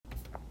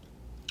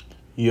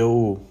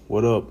Yo,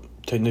 what up?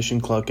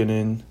 Technician clocking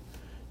in.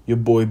 Your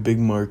boy Big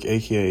Mark,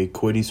 aka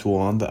Quiddy Swole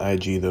on the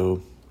IG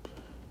though.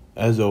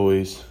 As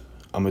always,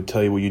 I'm gonna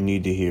tell you what you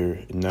need to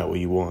hear and not what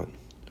you want.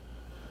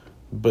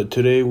 But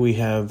today we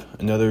have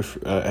another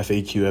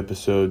FAQ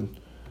episode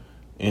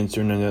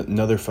answering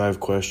another 5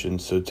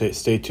 questions, so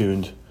stay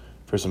tuned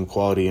for some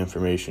quality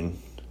information.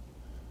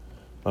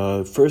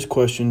 First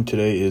question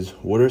today is,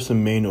 what are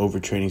some main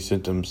overtraining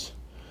symptoms?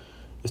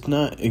 It's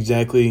not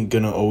exactly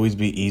going to always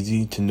be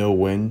easy to know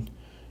when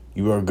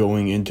you are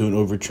going into an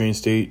overtrained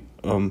state.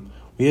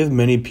 We have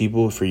many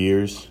people for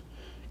years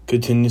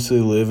continuously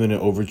live in an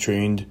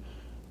overtrained,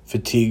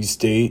 fatigued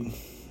state,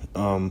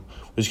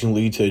 which can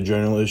lead to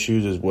adrenal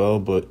issues as well,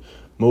 but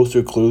most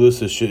are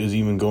clueless this shit is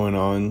even going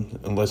on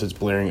unless it's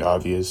blaring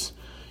obvious.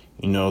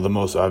 The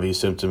most obvious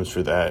symptoms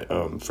for that,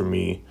 for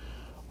me,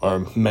 are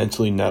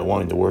mentally not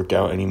wanting to work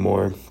out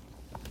anymore.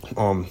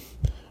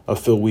 I'll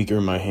feel weaker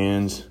in my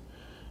hands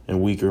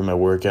and weaker in my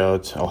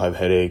workouts. I'll have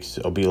headaches.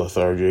 I'll be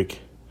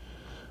lethargic.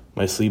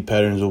 My sleep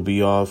patterns will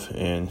be off.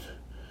 And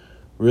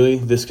really,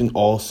 this can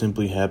all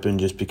simply happen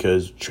just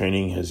because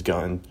training has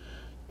gotten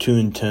too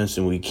intense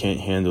and we can't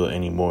handle it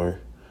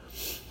anymore.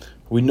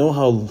 We know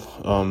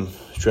how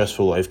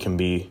stressful life can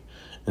be,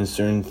 and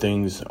certain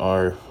things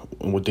are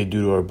what they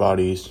do to our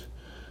bodies.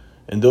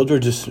 And those are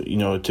just,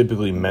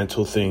 typically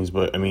mental things.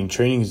 But,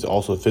 training is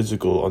also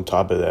physical on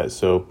top of that.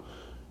 So,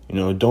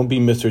 don't be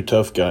Mr.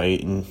 Tough Guy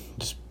and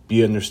just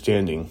be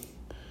understanding.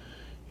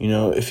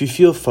 If you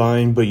feel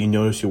fine, but you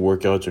notice your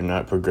workouts are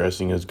not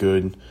progressing as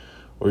good,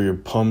 or your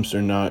pumps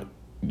are not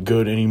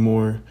good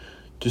anymore,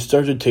 just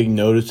start to take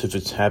notice if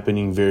it's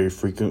happening very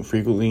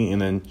frequently,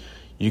 and then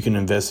you can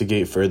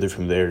investigate further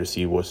from there to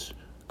see what's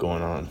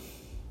going on.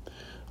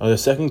 The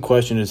second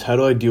question is, how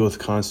do I deal with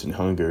constant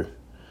hunger?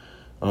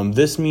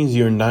 This means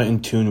you're not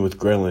in tune with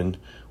ghrelin,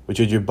 which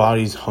is your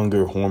body's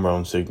hunger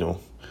hormone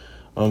signal.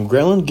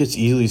 Ghrelin gets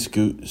easily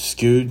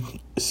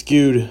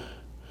skewed.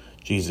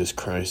 Jesus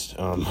Christ.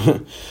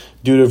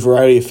 Due to a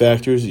variety of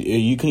factors.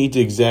 You can eat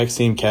the exact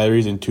same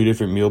calories in 2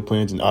 different meal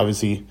plans, and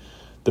obviously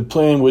the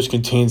plan, which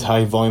contains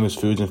high voluminous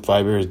foods and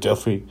fiber, is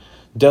definitely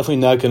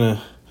not going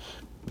to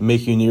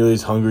make you nearly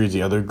as hungry as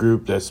the other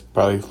group. That's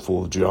probably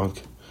full of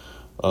junk.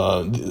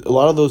 A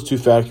lot of those 2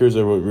 factors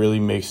are what really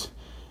makes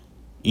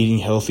eating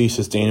healthy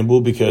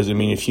sustainable, because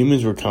if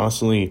humans were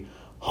constantly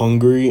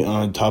hungry,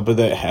 on top of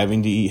that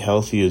having to eat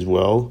healthy as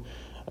well,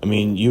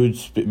 you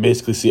would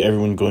basically see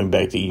everyone going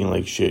back to eating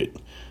like shit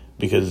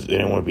because they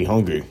don't want to be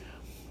hungry.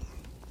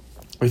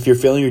 If you're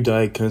failing your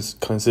diet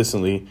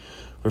consistently,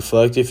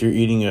 reflect if you're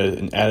eating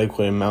an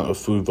adequate amount of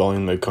food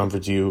volume that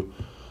comforts you.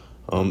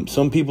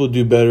 Some people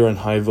do better on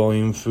high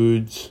volume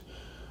foods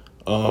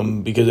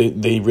because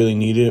they really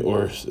need it,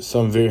 or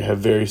some have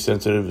very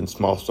sensitive and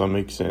small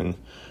stomachs and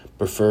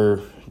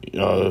prefer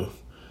low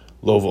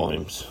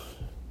volumes.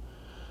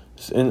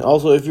 And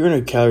also, if you're in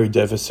a calorie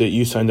deficit,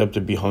 you signed up to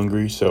be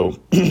hungry, so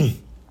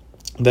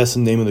that's the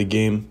name of the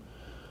game.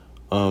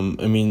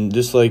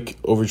 Just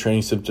like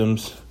overtraining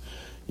symptoms,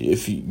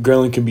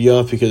 ghrelin can be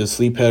off because of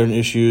sleep pattern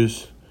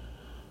issues,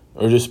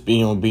 or just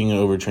being in an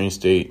overtrained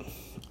state.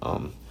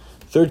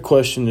 Third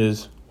question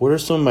is, what are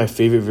some of my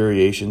favorite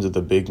variations of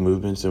the big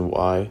movements and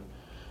why?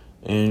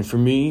 And for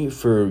me,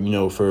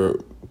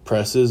 for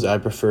presses, I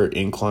prefer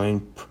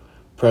incline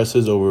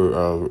presses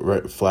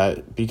over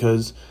flat,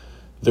 because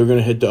they're going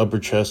to hit the upper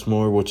chest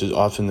more, which is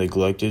often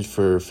neglected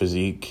for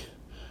physique.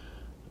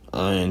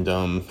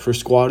 And for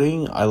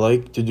squatting, I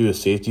like to do a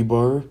safety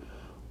bar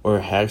or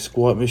a hack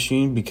squat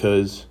machine,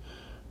 because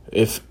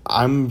if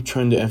I'm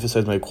trying to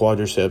emphasize my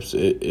quadriceps,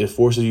 it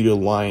forces you to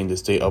lie to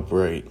stay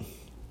upright,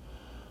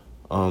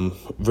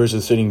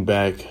 versus sitting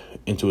back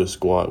into a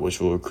squat,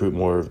 which will recruit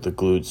more of the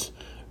glutes,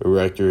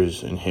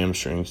 erectors, and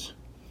hamstrings.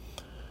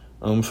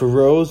 For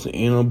rows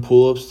and on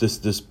pull-ups,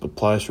 this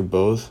applies for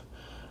both.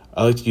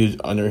 I like to use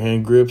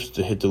underhand grips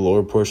to hit the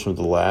lower portion of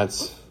the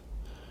lats.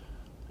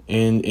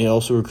 And it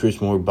also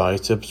recruits more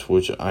biceps,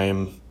 which I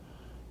am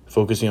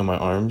focusing on my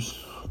arms.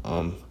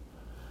 And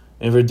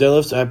for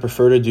deadlifts, I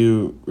prefer to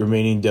do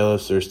remaining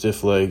deadlifts or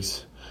stiff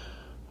legs,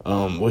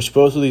 which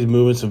both of these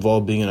movements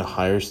involve being in a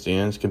higher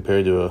stance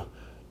compared to a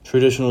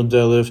traditional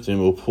deadlift, and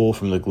will pull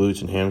from the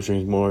glutes and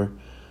hamstrings more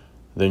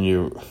than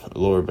your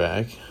lower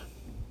back.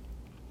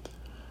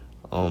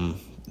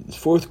 The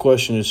fourth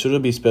question is, should I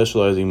be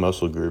specializing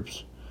muscle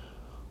groups?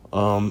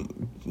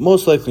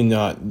 Most likely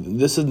not.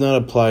 This does not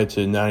apply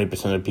to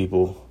 90% of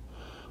people.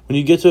 When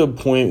you get to a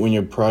point when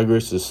your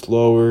progress is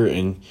slower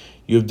and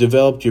you have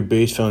developed your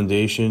base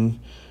foundation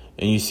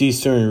and you see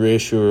certain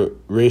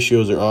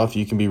ratios are off,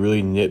 you can be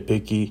really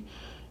nitpicky.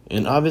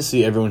 And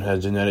obviously everyone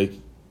has genetic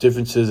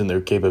differences in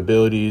their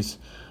capabilities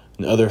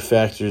and other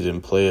factors in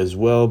play as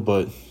well,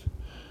 but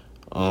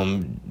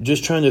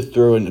just trying to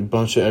throw in a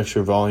bunch of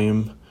extra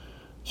volume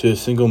to a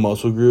single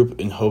muscle group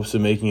in hopes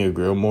of making it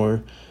grow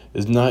more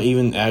is not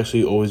even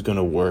actually always going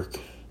to work.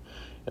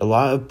 A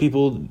lot of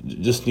people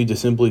just need to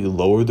simply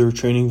lower their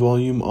training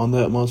volume on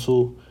that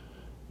muscle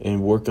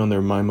and work on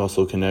their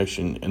mind-muscle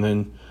connection. And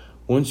then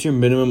once your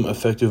minimum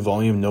effective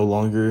volume no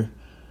longer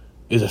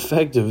is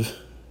effective,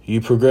 you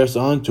progress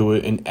onto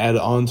it and add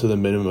on to the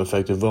minimum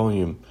effective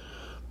volume.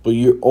 But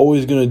you're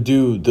always going to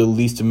do the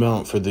least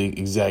amount for the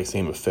exact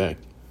same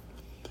effect.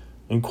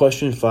 And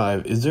question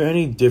 5, is there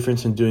any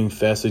difference in doing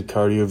fasted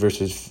cardio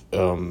versus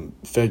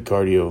fed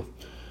cardio?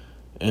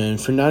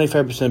 And for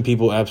 95%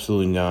 people,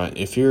 absolutely not.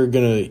 If you're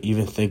going to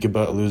even think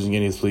about losing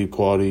any sleep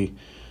quality,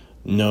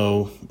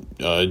 no.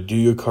 Do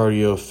your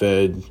cardio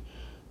fed,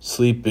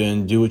 sleep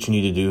in, do what you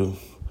need to do.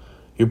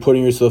 You're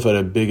putting yourself at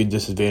a big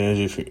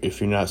disadvantage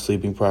if you're not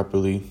sleeping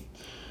properly.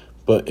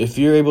 But if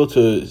you're able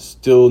to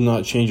still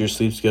not change your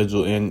sleep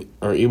schedule and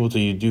are able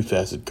to do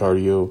fasted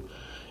cardio,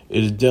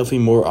 it is definitely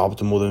more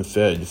optimal than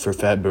fed for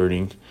fat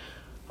burning.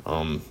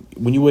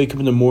 When you wake up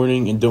in the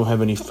morning and don't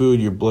have any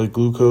food, your blood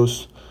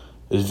glucose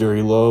is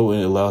very low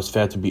and it allows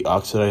fat to be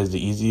oxidized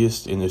the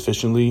easiest and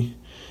efficiently.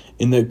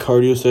 In that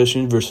cardio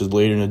session versus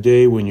later in the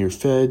day when you're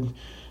fed,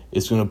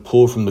 it's going to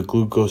pull from the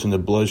glucose in the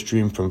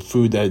bloodstream from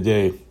food that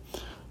day.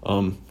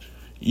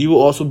 You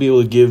will also be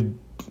able to give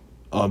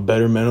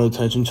better mental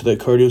attention to that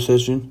cardio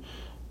session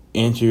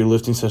and to your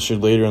lifting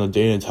session later on the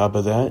day on top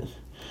of that,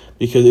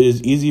 because it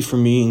is easy for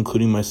me,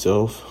 including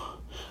myself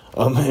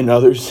and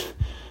others,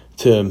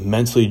 to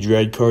mentally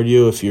dread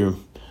cardio if you're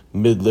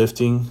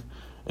mid-lifting,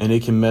 and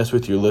it can mess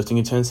with your lifting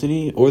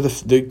intensity or the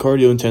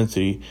cardio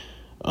intensity.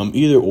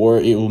 Either or,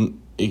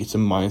 it's a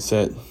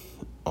mindset,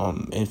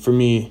 and for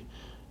me,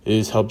 it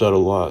has helped out a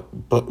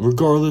lot. But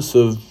regardless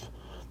of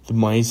the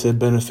mindset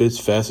benefits,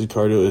 fasted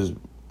cardio is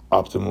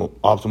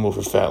optimal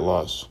for fat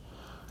loss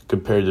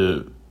compared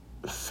to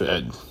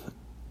fed.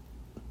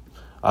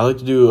 I like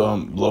to do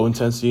low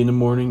intensity in the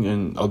morning,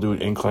 and I'll do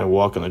an incline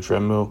walk on the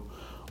treadmill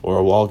or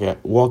a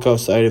walk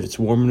outside if it's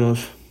warm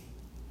enough.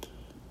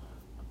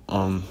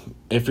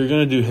 If you're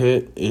gonna do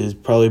HIIT, it is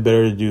probably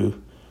better to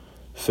do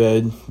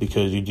fed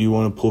because you do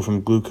want to pull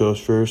from glucose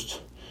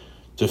first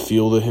to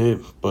fuel the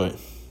HIIT. But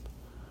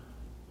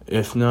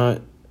if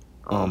not,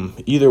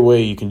 either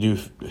way, you can do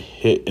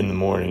HIIT in the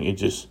morning. It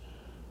just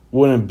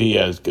wouldn't be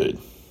as good.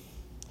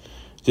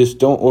 Just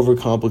don't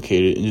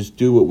overcomplicate it and just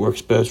do what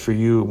works best for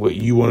you, what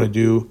you want to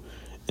do,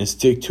 and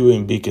stick to it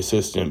and be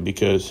consistent,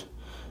 because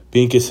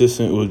being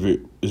consistent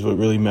is what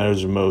really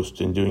matters the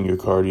most in doing your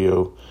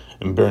cardio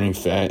and burning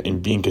fat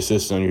and being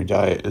consistent on your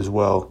diet as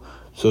well.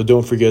 So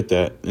don't forget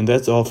that. And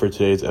that's all for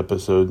today's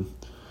episode.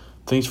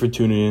 Thanks for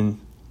tuning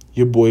in.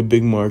 Your boy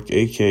Big Mark,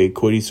 aka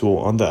Quiddy Swole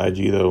on the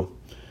IG though.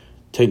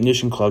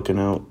 Technician clocking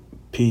out.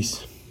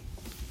 Peace.